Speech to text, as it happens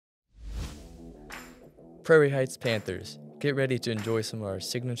Prairie Heights Panthers, get ready to enjoy some of our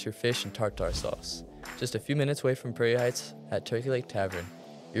signature fish and tartare sauce. Just a few minutes away from Prairie Heights at Turkey Lake Tavern,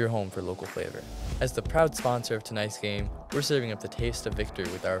 your home for local flavor. As the proud sponsor of tonight's game, we're serving up the taste of victory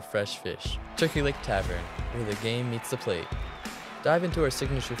with our fresh fish. Turkey Lake Tavern, where the game meets the plate. Dive into our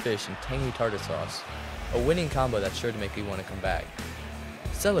signature fish and tangy tartar sauce, a winning combo that's sure to make you want to come back.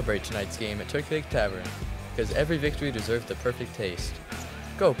 Celebrate tonight's game at Turkey Lake Tavern, because every victory deserves the perfect taste.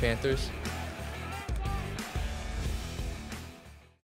 Go Panthers!